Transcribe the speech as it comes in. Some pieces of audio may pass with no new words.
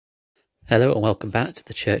Hello and welcome back to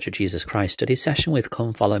the Church of Jesus Christ study session with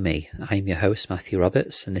Come Follow Me. I'm your host Matthew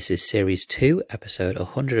Roberts and this is Series 2, Episode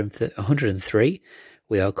 103.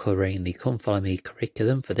 We are covering the Come Follow Me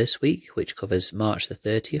curriculum for this week, which covers March the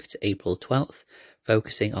 30th to April 12th,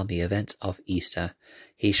 focusing on the event of Easter.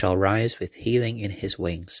 He shall rise with healing in his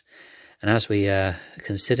wings. And as we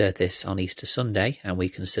consider this on Easter Sunday and we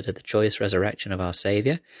consider the joyous resurrection of our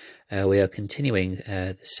Saviour, we are continuing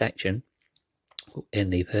the section in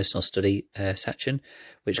the personal study section,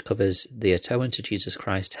 which covers the atonement of Jesus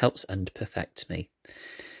Christ helps and perfects me.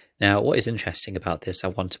 Now, what is interesting about this, I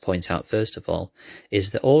want to point out first of all, is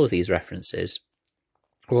that all of these references,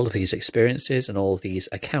 all of these experiences and all of these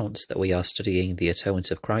accounts that we are studying the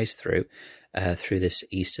atonement of Christ through this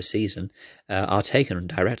Easter season are taken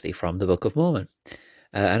directly from the Book of Mormon.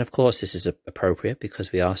 And of course, this is appropriate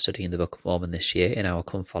because we are studying the Book of Mormon this year in our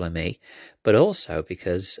Come Follow Me, but also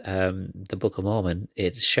because the Book of Mormon,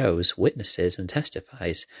 it shows, witnesses and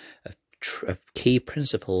testifies of key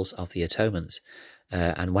principles of the atonement.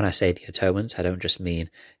 And when I say the atonement, I don't just mean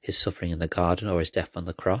his suffering in the garden or his death on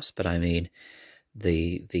the cross, but I mean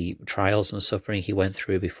the trials and suffering he went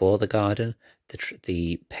through before the garden,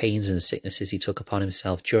 the pains and sicknesses he took upon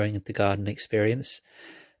himself during the garden experience,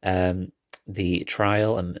 the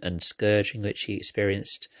trial and scourging which he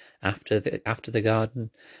experienced after the garden,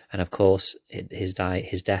 and of course his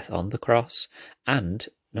death on the cross, and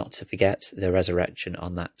not to forget the resurrection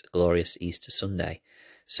on that glorious Easter Sunday.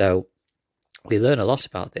 So we learn a lot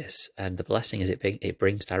about this and the blessings it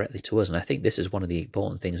brings directly to us, and I think this is one of the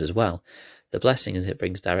important things as well. The blessings it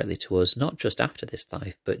brings directly to us, not just after this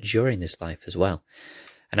life, but during this life as well.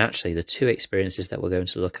 And actually, the two experiences that we're going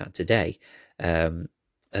to look at today,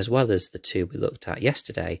 as well as the two we looked at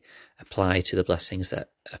yesterday, apply to the blessings that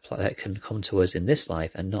can come to us in this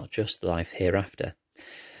life and not just the life hereafter.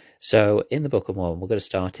 So in the Book of Mormon, we're going to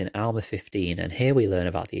start in Alma 15, and here we learn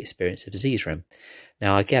about the experience of Zeezrom.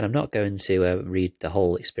 Now again, I'm not going to read the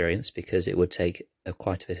whole experience because it would take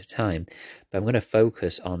quite a bit of time, but I'm going to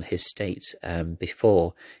focus on his state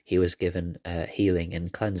before he was given healing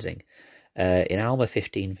and cleansing. In Alma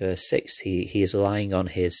 15 verse 6, he is lying on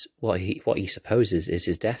his what he supposes is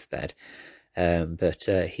his deathbed, but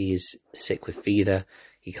he's sick with fever.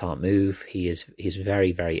 He can't move. He's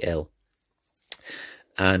very, very ill.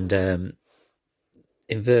 And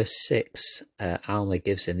in verse 6, Alma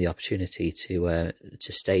gives him the opportunity to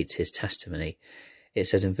state his testimony. It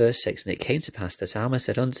says in verse 6, "And it came to pass that Alma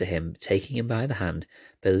said unto him, taking him by the hand,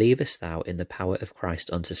 Believest thou in the power of Christ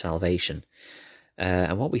unto salvation?"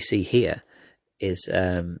 And what we see here is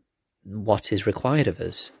what is required of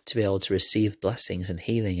us to be able to receive blessings and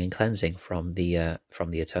healing and cleansing from the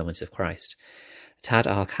atonement of Christ. Tad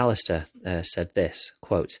R. Callister said this,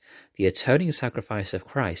 quote, "The atoning sacrifice of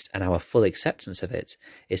Christ and our full acceptance of it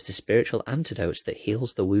is the spiritual antidote that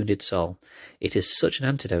heals the wounded soul. It is such an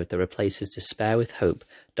antidote that replaces despair with hope,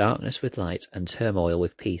 darkness with light, and turmoil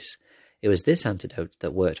with peace. It was this antidote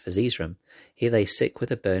that worked for Zeezrom. He lay sick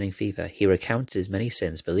with a burning fever. He recounted his many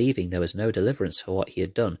sins, believing there was no deliverance for what he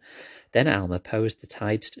had done. Then Alma posed the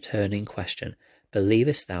tide-turning question,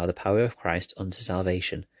 Believest thou the power of Christ unto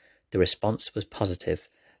salvation? The response was positive.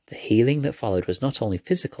 The healing that followed was not only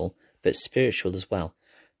physical, but spiritual as well.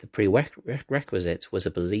 The prerequisite was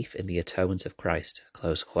a belief in the atonement of Christ."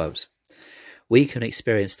 Close quote. We can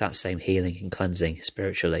experience that same healing and cleansing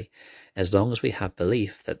spiritually, as long as we have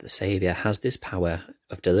belief that the Saviour has this power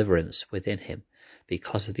of deliverance within him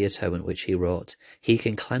because of the atonement which he wrought. He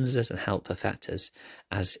can cleanse us and help perfect us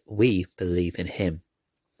as we believe in him.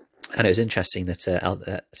 And it was interesting that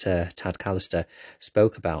Tad Callister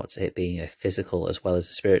spoke about it being a physical as well as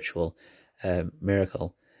a spiritual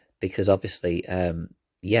miracle, because obviously,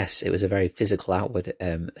 yes, it was a very physical outward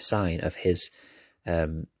sign of his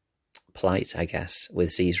plight, I guess, with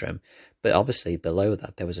Zeezrom, but obviously below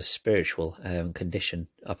that there was a spiritual condition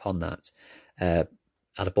upon that.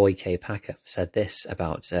 Adeboye K. Packer said this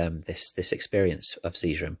about this experience of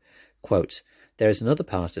Zeezrom, quote, "There is another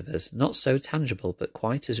part of us, not so tangible, but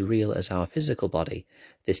quite as real as our physical body.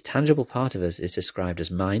 This tangible part of us is described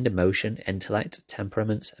as mind, emotion, intellect,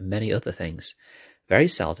 temperament, and many other things. Very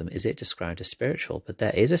seldom is it described as spiritual, but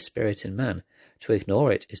there is a spirit in man. To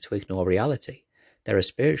ignore it is to ignore reality. There are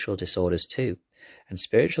spiritual disorders too, and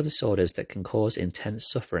spiritual disorders that can cause intense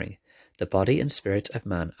suffering. The body and spirit of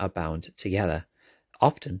man are bound together.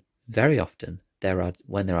 Often, very often,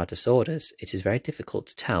 when there are disorders, it is very difficult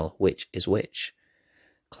to tell which is which."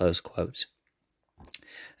 Close quote.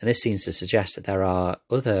 And this seems to suggest that there are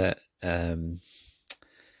other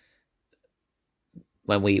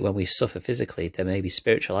when we suffer physically, there may be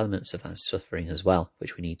spiritual elements of that suffering as well,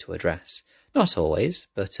 which we need to address. Not always,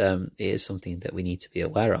 but it is something that we need to be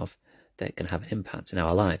aware of that can have an impact in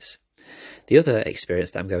our lives. The other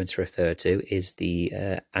experience that I'm going to refer to is the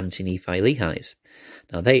Anti-Nephi Lehi's.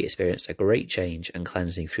 Now, they experienced a great change and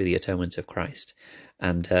cleansing through the atonement of Christ,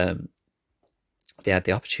 and they had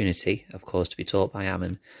the opportunity, of course, to be taught by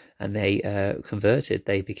Ammon, and they converted.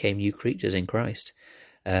 They became new creatures in Christ.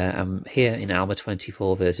 Here in Alma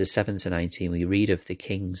 24, verses 7 to 19, we read of the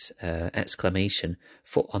king's exclamation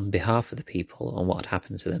on behalf of the people on what had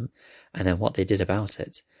happened to them, and then what they did about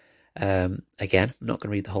it. Again, I'm not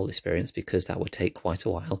going to read the whole experience because that would take quite a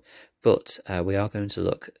while, but we are going to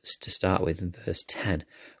look to start with in verse 10,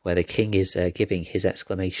 where the king is giving his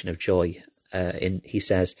exclamation of joy. He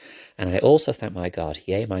says, "And I also thank my God,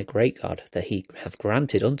 yea, my great God, that he hath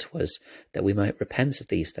granted unto us that we might repent of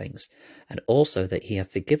these things, and also that he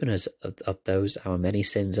hath forgiven us of those our many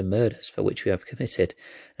sins and murders for which we have committed,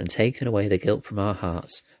 and taken away the guilt from our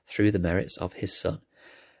hearts through the merits of his Son."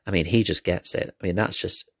 I mean, he just gets it. I mean, that's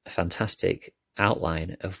just a fantastic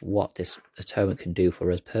outline of what this atonement can do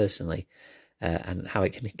for us personally, and how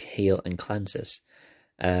it can heal and cleanse us.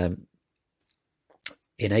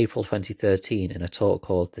 In April 2013, in a talk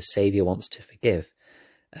called "The Saviour Wants to Forgive,"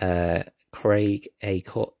 Craig A.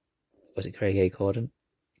 Carden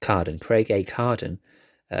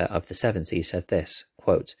of the 70s said this,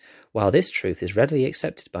 quote, "While this truth is readily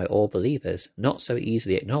accepted by all believers, not so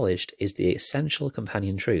easily acknowledged is the essential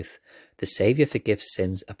companion truth. The Saviour forgives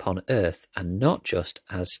sins upon earth, and not just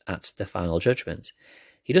as at the final judgment.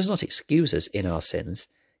 He does not excuse us in our sins.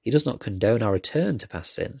 He does not condone our return to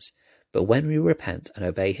past sins. But when we repent and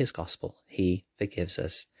obey his gospel, he forgives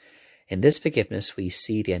us. In this forgiveness, we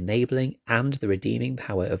see the enabling and the redeeming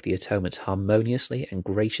power of the atonement harmoniously and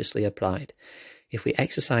graciously applied. If we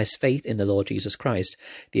exercise faith in the Lord Jesus Christ,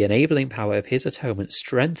 the enabling power of his atonement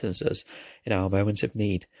strengthens us in our moments of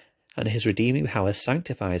need, and his redeeming power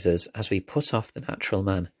sanctifies us as we put off the natural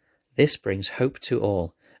man. This brings hope to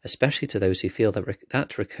all, especially to those who feel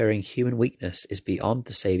that recurring human weakness is beyond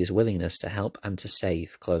the Saviour's willingness to help and to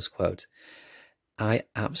save." Close quote. I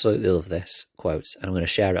absolutely love this quote, and I'm going to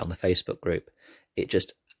share it on the Facebook group. It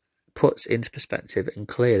just puts into perspective and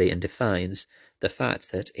clearly and defines the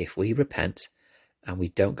fact that if we repent and we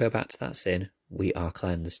don't go back to that sin, we are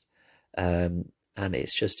cleansed. And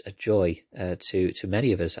it's just a joy to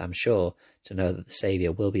many of us, I'm sure, to know that the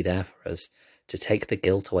Saviour will be there for us, to take the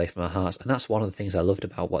guilt away from our hearts. And that's one of the things I loved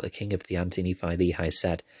about what the king of the Anti-Nephi Lehi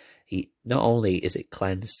said. He, not only is it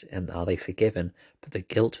cleansed and are they forgiven, but the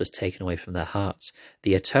guilt was taken away from their hearts.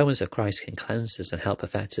 The atonement of Christ can cleanse us and help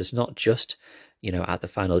perfect us, not just, at the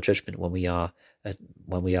final judgment when we are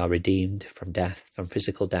redeemed from death, from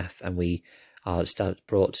physical death, and we are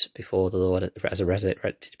brought before the Lord as a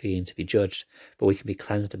resurrected being to be judged, but we can be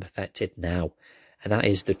cleansed and perfected now. And that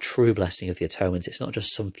is the true blessing of the atonement. It's not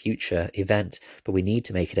just some future event, but we need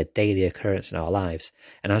to make it a daily occurrence in our lives.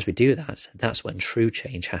 And as we do that, that's when true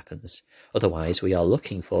change happens. Otherwise, we are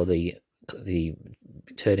looking for the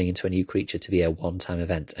turning into a new creature to be a one-time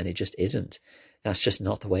event, and it just isn't. That's just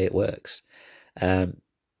not the way it works. In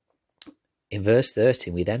verse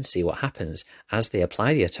 13, we then see what happens as they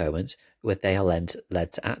apply the atonement, where they are led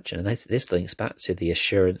to action. And this links back to the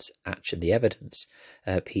assurance, action, the evidence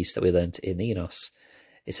piece that we learned in Enos.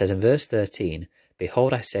 It says in verse 13,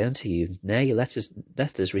 "Behold, I say unto you, nay, let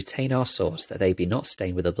us retain our swords, that they be not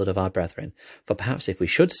stained with the blood of our brethren. For perhaps if we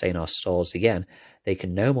should stain our swords again, they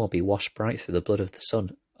can no more be washed bright through the blood of the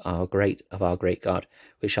Son, our great God,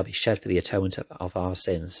 which shall be shed for the atonement of our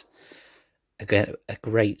sins." Again, a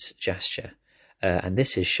great gesture. And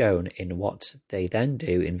this is shown in what they then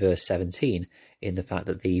do in verse 17, in the fact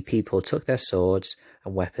that the people took their swords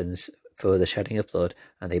and weapons for the shedding of blood,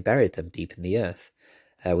 and they buried them deep in the earth.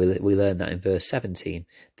 We learn that in verse 17.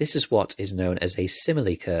 This is what is known as a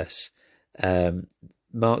simile curse.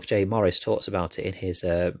 Mark J. Morris talks about it in his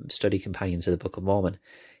study companion to the Book of Mormon.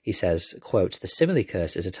 He says, quote, "The simile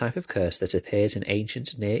curse is a type of curse that appears in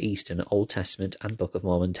ancient Near Eastern, Old Testament, and Book of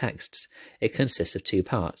Mormon texts. It consists of two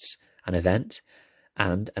parts, an event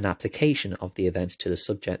and an application of the event to the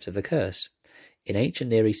subject of the curse. In ancient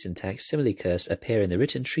Near Eastern texts, simile curse appear in the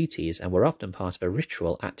written treaties and were often part of a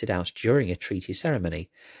ritual acted out during a treaty ceremony.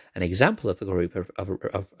 An example of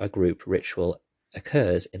a group ritual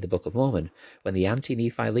occurs in the Book of Mormon, when the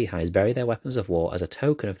Anti-Nephi Lehis bury their weapons of war as a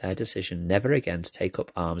token of their decision never again to take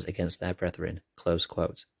up arms against their brethren." Close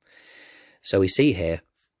quote. So we see here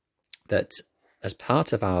that as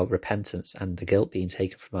part of our repentance and the guilt being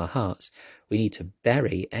taken from our hearts, we need to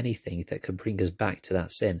bury anything that could bring us back to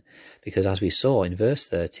that sin. Because as we saw in verse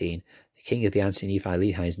 13, the king of the Anti-Nephi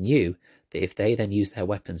Lehis knew that if they then used their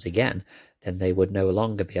weapons again, then they would no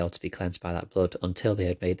longer be able to be cleansed by that blood until they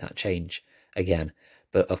had made that change again.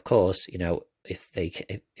 But of course, if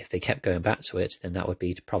they kept going back to it, then that would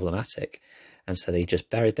be problematic. And so they just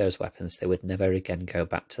buried those weapons. They would never again go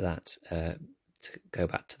back to that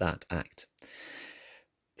act.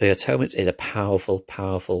 The atonement is a powerful,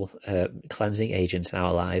 powerful cleansing agent in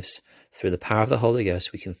our lives. Through the power of the Holy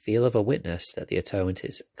Ghost, we can feel of a witness that the atonement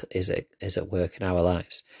is at work in our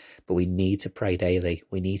lives. But we need to pray daily.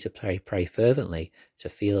 We need to pray fervently to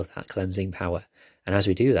feel of that cleansing power. And as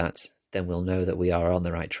we do that, then we'll know that we are on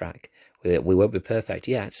the right track. We won't be perfect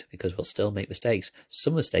yet, because we'll still make mistakes.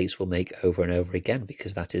 Some mistakes we'll make over and over again,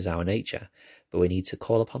 because that is our nature. But we need to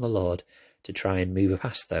call upon the Lord to try and move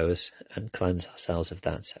past those and cleanse ourselves of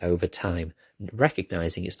that over time,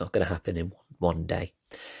 recognizing it's not going to happen in one day.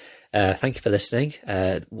 Thank you for listening.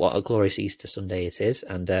 What a glorious Easter Sunday it is,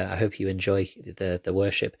 and I hope you enjoy the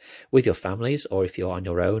worship with your families, or if you're on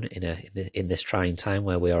your own in this trying time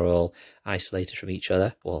where we are all isolated from each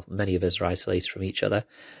other. Well, many of us are isolated from each other.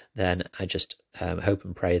 Then I just hope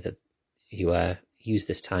and pray that you use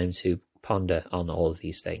this time to ponder on all of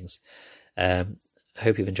these things. I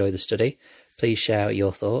hope you've enjoyed the study. Please share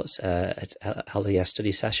your thoughts at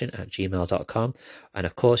ldsstudysession@gmail.com. And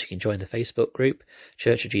of course, you can join the Facebook group,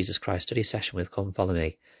 Church of Jesus Christ Study Session with Come Follow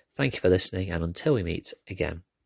Me. Thank you for listening, and until we meet again.